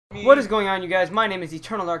What is going on, you guys? My name is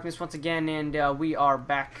Eternal Darkness once again, and we are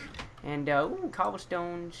back. And ooh,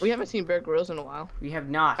 cobblestones. We haven't seen Bear Grylls in a while. We have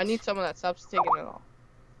not. I need someone that stops taking it off.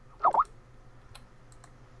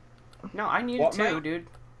 No, I need it too, dude.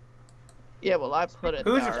 Yeah, well, I put it.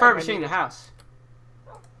 Who's refurbishing the house?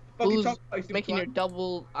 Who's making your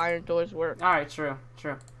double iron doors work? All right, true.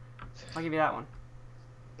 I'll give you that one.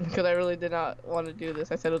 Because I really did not want to do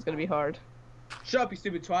this. I said it was gonna be hard. Shut up, you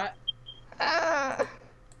stupid twat. Ah.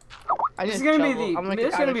 This is gonna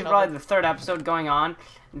be probably the third episode going on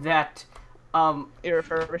that you're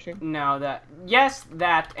refurbishing. No, that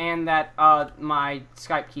and that my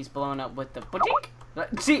Skype keys blown up with the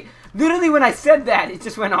see, literally when I said that, it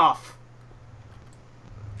just went off.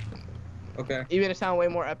 Okay. You made it sound way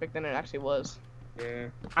more epic than it actually was. Yeah.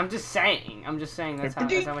 I'm just saying that's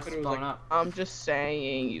how much it's blown up. I'm just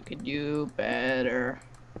saying you could do better.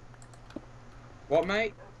 What,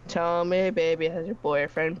 mate? Tell me, baby, has your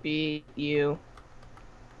boyfriend beat you?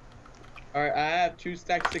 Alright, I have 2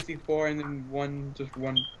 stacks 64 and then just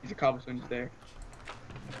one piece of cobblestone just there.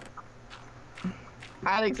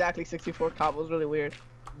 I had exactly 64 cobbles, really weird.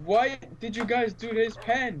 What did you guys do to his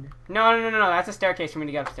pen? No, that's a staircase for me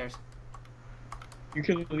to get upstairs. You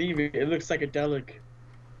can leave it. It looks psychedelic. It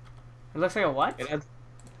looks like a what? It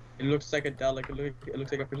looks psychedelic. It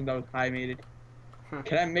looks like a person that was high made it.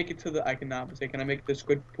 Can I make it to the? I cannot. Say, can I make the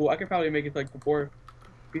squid pool? I can probably make it like before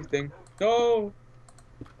this thing. No,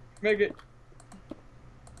 make it.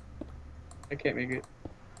 I can't make it.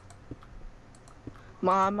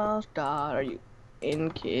 Mama's God, are you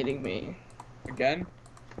kidding me? Again?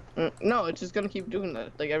 No, it's just gonna keep doing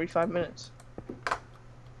that like every 5 minutes.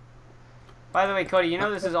 By the way, Cody, you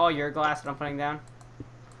know this is all your glass that I'm putting down?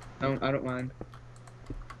 No, I don't mind.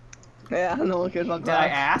 Yeah, no one cares about Did I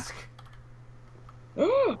ask?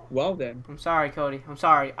 Well then. I'm sorry, Cody. I'm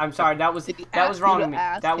sorry. That was wrong of me.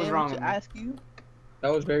 That was wrong of me. Ask you?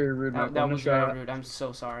 That was very rude. That was very rude. I'm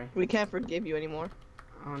so sorry. We can't forgive you anymore.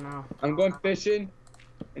 Oh no. I'm going fishing,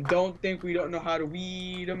 and don't think we don't know how to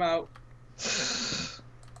weed them out.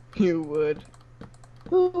 You would.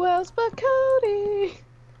 Who else but Cody?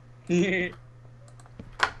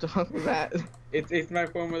 Don't that. It's my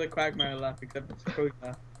form of the quagmire laugh, except it's a Cody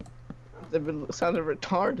laugh. It sounded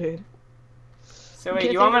retarded. So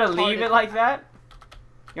wait, you want me to leave it like that?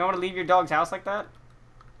 You want me to leave your dog's house like that?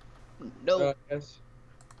 No. Yes.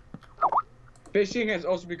 Fishing has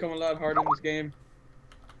also become a lot harder in this game.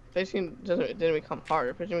 Fishing didn't become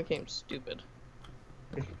harder. Fishing became stupid.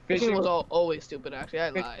 Fishing was always stupid. Actually, I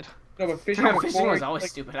lied. No, but fishing was always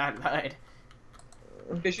stupid. I lied.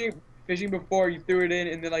 Fishing before you threw it in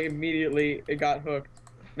and then like immediately it got hooked.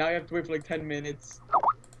 Now you have to wait for like 10 minutes,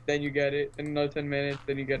 then you get it, and another 10 minutes,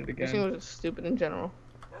 then you get it again. Fishing was just stupid in general.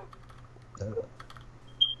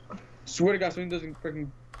 Swear to God, someone doesn't freaking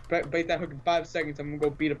bait that hook in 5 seconds, I'm gonna go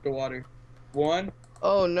beat up the water. 1.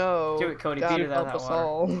 Oh no. Do it, Cody. God beat it out of that water.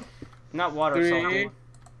 All. Not water. 3,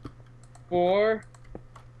 4.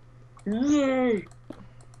 Beat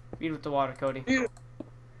it with the water, Cody. Eat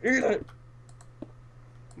it.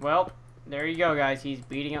 Well, there you go, guys. He's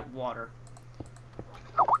beating up water.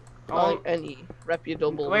 Oh, any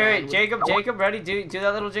reputable. Wait, Jacob, ready? Do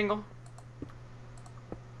that little jingle.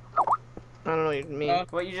 I don't know what you mean.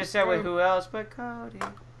 What you just said with who else but Cody.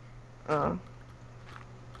 Now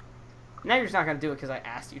you're just not gonna do it because I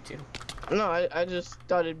asked you to. No, I just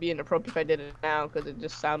thought it'd be inappropriate if I did it now because it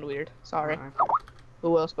just sounded weird. Sorry. Right.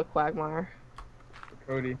 Who else but Quagmire?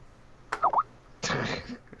 Cody.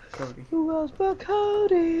 Cody. Who else but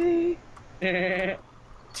Cody? That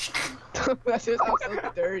just sounds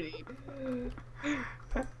so dirty.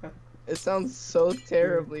 It sounds so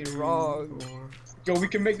terribly wrong. Yo, we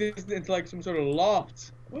can make this into like some sort of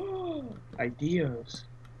loft. Ideas.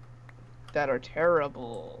 That are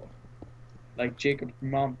terrible. Like Jacob's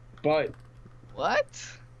mom butt.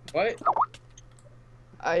 What? What?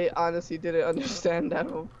 I honestly didn't understand that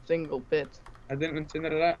a single bit. I didn't understand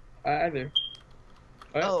that either.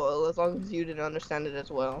 What? Oh, well, as long as you didn't understand it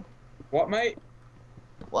as well. What, mate?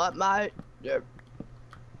 What, mate? You're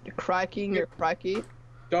cracking, you're cracky.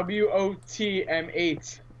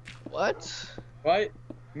 WOTM8. What? What?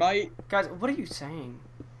 Mate? Guys, what are you saying?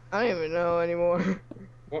 I don't even know anymore.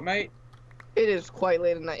 What, mate? It is quite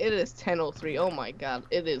late at night. It is 10:03. Oh my god.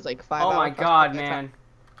 It is like 5 hours. Oh my god, man.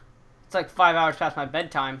 It's like 5 hours past my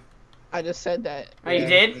bedtime. I just said that. Oh, you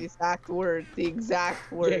did? The exact word. The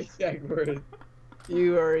exact word. The exact word.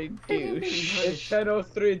 You are a douche. It's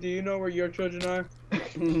 10:03. Do you know where your children are?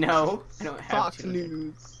 No. I don't have Fox children.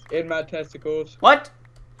 News. In my testicles. What?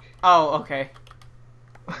 Oh, okay.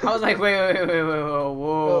 I was like, wait,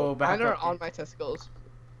 whoa, Oh, back mine are up. on my testicles.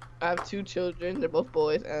 I have 2 children. They're both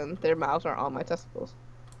boys, and their mouths are on my testicles.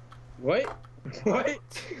 What? What?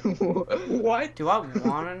 What? Do I want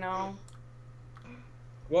to know?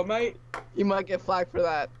 What, mate? You might get flagged for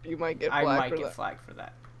that. You might get I flagged might for get that. flagged for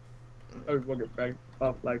that. I would get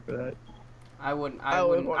flagged for that. I wouldn't. I I wouldn't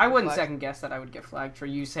wouldn't. want I to wouldn't flag. second guess that I would get flagged for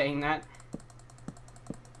you saying that.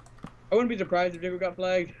 I wouldn't be surprised if Jacob got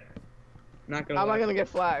flagged. Not gonna How am lie. I gonna get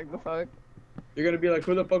flagged? The fuck? You're gonna be like,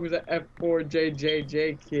 who the fuck was that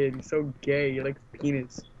F4JJJ kid? He's so gay. He likes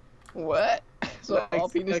penis. What? So all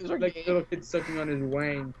penises are like gay? little kid sucking on his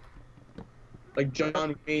wang. Like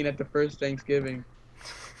John Wayne at the first Thanksgiving.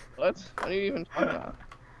 What? What are you even talking about?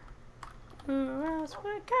 Who else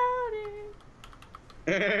but Cody?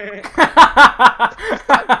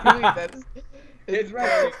 Stop doing that. It's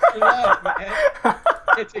right. Love, man.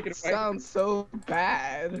 Can't take it away. Sounds so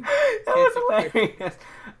bad. That was hilarious.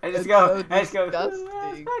 I just It's go. so I just go. Who else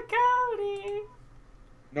disgusting. but Cody?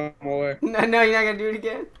 No more. No, no, you're not gonna do it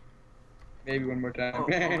again. Maybe one more time. Oh,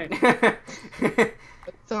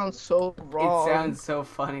 That sounds so wrong. it sounds so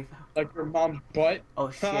funny though. Like your mom's butt. Oh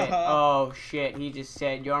shit. Oh shit. He just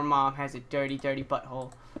said your mom has a dirty, dirty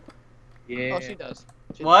butthole. Yeah. Oh, she does.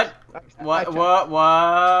 She What? does. What?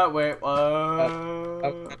 What? Wait. What?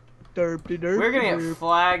 Derpy, derpy, We're gonna get derp.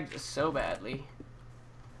 flagged so badly.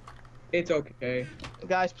 It's okay.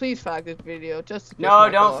 Guys, please flag this video. Just No,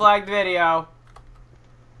 don't flag the video.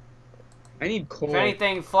 I need coal. If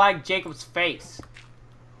anything, flag Jacob's face.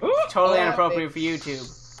 Totally inappropriate for YouTube.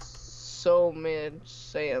 So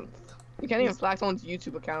mid-santh. You can't even flag someone's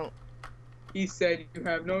YouTube account. He said you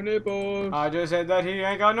have no nipples. I just said that he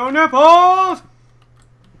ain't got no nipples.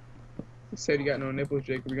 He said you got no nipples,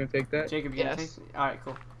 Jacob. You gonna take that? Jacob, you Yes. gonna take? All right,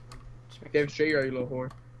 cool. Just make Damn straight you are, you little whore.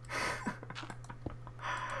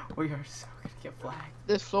 We are so gonna get flagged.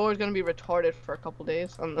 This floor is gonna be retarded for a couple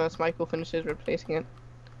days unless Michael finishes replacing it.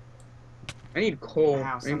 I need coal.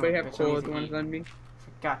 Wow, son Anybody of a have bitch, coal I'm that wants easy. to lend me?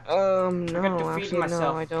 Forgot. No, to feed actually, myself.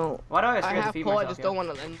 no, I don't. Why do I always I forget to have feed coal, I myself? just yeah? don't want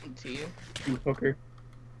to lend it to you. You hooker.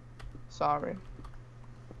 Sorry.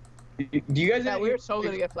 Do you guys? Yeah, didn't we're even- so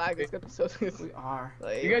gonna get flagged. It's gonna be so We are.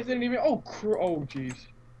 like, You guys didn't even. Oh, oh, jeez.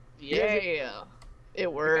 yeah,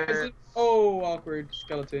 it works. Oh, awkward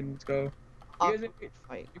skeleton. Let's go. You guys, Awkward didn't,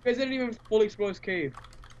 fight. you guys didn't even fully explore this cave.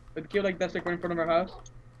 But the cave like that's like right in front of our house.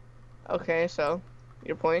 Okay, so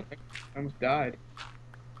your point. I almost died.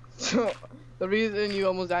 So the reason you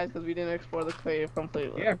almost died is because we didn't explore the cave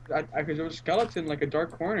completely. Yeah, because there was a skeleton like a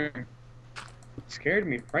dark corner. It scared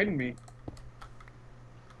me, frightened me.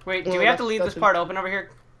 Wait, do Well, we have to that's- leave this that's part open over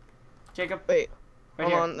here, Jacob? Wait, Right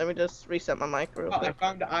hold here. on. Let me just reset my mic real Oh, I quick.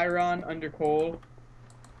 found the iron under coal.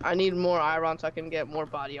 I need more iron so I can get more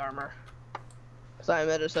body armor. Cause I'm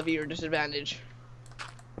at a severe disadvantage.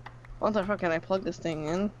 What the fuck? Can I plug this thing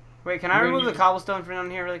in? Wait, can I You're remove the gonna- cobblestone from down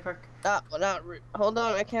here really quick? Hold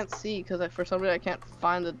on, I can't see because for some reason I can't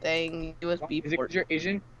find the dang USB Is it port. 'cause you're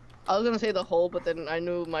Asian? I was gonna say the hole, but then I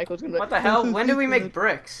knew Mike was gonna. What the hell? When did we make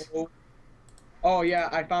bricks? Oh yeah,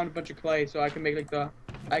 I found a bunch of clay, so I can make like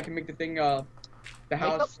I can make the thing the Make the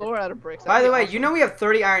house. floor out of bricks? By That'd the be way, awesome. you know we have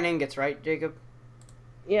 30 iron ingots, right, Jacob?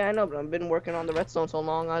 Yeah, I know, but I've been working on the redstone so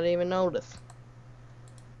long I didn't even notice.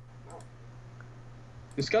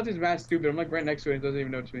 The skeleton's mad stupid. I'm like right next to it. It doesn't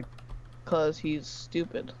even notice me. Cause he's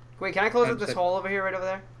stupid. Wait, can I close up this Understood. hole over here, right over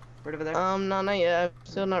there? Right over there? No, not yet. I'm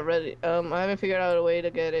still not ready. I haven't figured out a way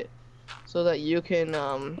to get it so that you can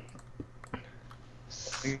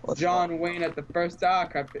what's John Wayne at the first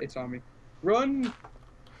crap, it's on me. Run,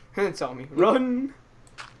 It's on me. Run!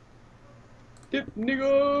 dip,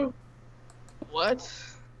 nigga. What?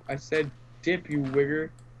 I said dip, you wigger.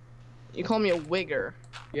 You call me a wigger.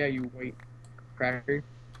 Yeah, you wait, cracker.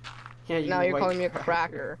 Yeah, you Now you're white calling me a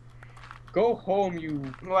cracker. Go home, you.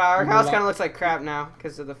 Wow, our house Milano. kind of looks like crap now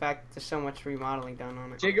because of the fact that there's so much remodeling done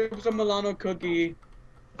on it. Jacob's a Milano cookie.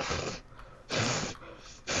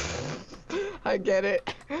 I get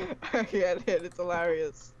it. I get it. It's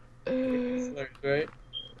hilarious. It's hilarious, right?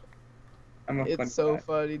 I'm a funny It's so guy.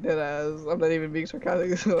 funny, deadass. I'm not even being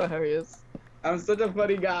sarcastic. It's hilarious. I'm such a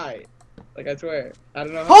funny guy. Like I swear. I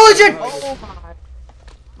don't know. Holy shit! Oh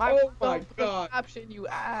my! Oh my fucking God. Caption, you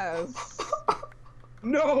ass.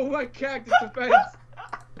 No, my cactus defense.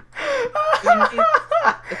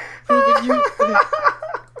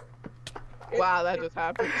 Wow, that just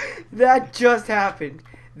happened. That just happened.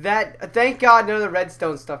 Thank God none of the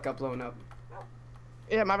redstone stuff got blown up.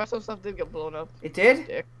 Yeah, my rest of stuff did get blown up. It did?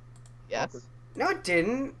 Dick. Yes. No, it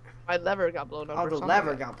didn't. My lever got blown up. Oh, or the something.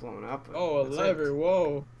 lever got blown up. Oh, a That's it. lever.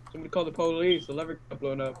 Whoa. Somebody called the police. The lever got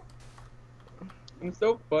blown up. It's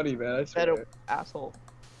so funny, man. I swear. Better asshole.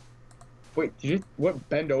 Wait, did you what?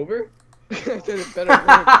 Bend over? I said it better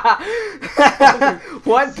work.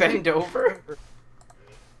 What? Bend over?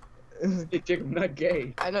 Hey, Jacob, I'm not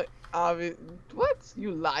gay. I know. What?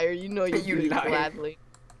 You liar! You know you You do it liar. gladly.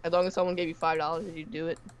 As long as someone gave you $5, you do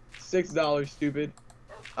it. $6, stupid.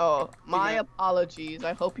 Oh, my Yeah. apologies.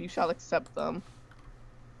 I hope you shall accept them.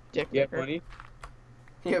 Dick You have licker. money?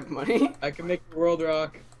 You have money? I can make the world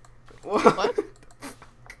rock. What?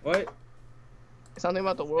 What? Something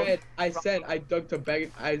about the world. I said I dug to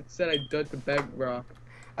beg. I said I dug to beg rock.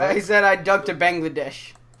 I said I dug to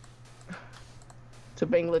Bangladesh. To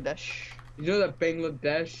Bangladesh. You know that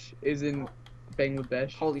Bangladesh is in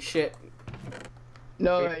Bangladesh? Holy shit.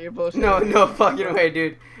 No, right, you're bullshit. No fucking way,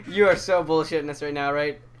 dude. You are so bullshitting us right now,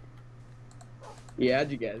 right? Yeah,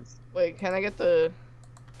 how'd you guys? Wait, can I get the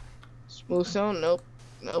smooth stone? Nope.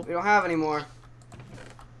 Nope. We don't have any more.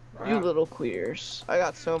 You little queers. I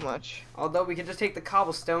got so much. Although we could just take the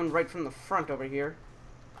cobblestone right from the front over here.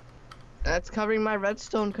 That's covering my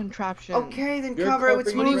redstone contraption. Okay, then You're cover it with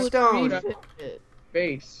covering smooth it stone. with It.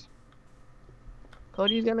 Face.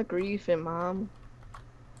 Cody's gonna grief it, Mom.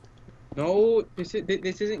 No, this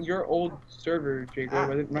isn't your old server, Jacob. Ah, I'm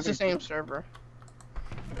not It's the gonna- same server.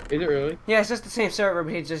 Is it really? Yeah, it's just the same server,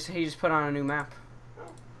 but he just put on a new map.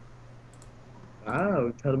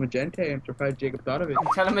 Wow, Telemagente. I'm surprised Jacob thought of it.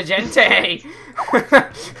 Telemagente!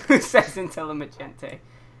 Who says Intelligente?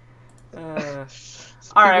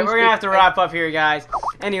 Alright, we're gonna have to wrap up here, guys.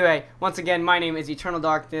 Anyway, once again, my name is Eternal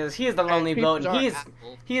Darkn3s. He is the Lonely Boat, and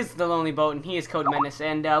he is the Lonely Boat, and he is Code Menace.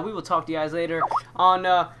 And we will talk to you guys later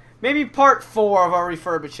on maybe part 4 of our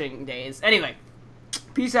refurbishing days. Anyway,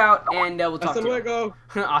 peace out, and we'll talk to you. luego.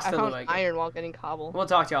 I Hasta found luego. iron while getting cobble. We'll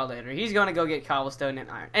talk to y'all later. He's gonna go get cobblestone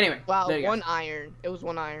and iron. Anyway, Wow, there you go. one iron. It was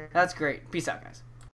one iron. That's great. Peace out, guys.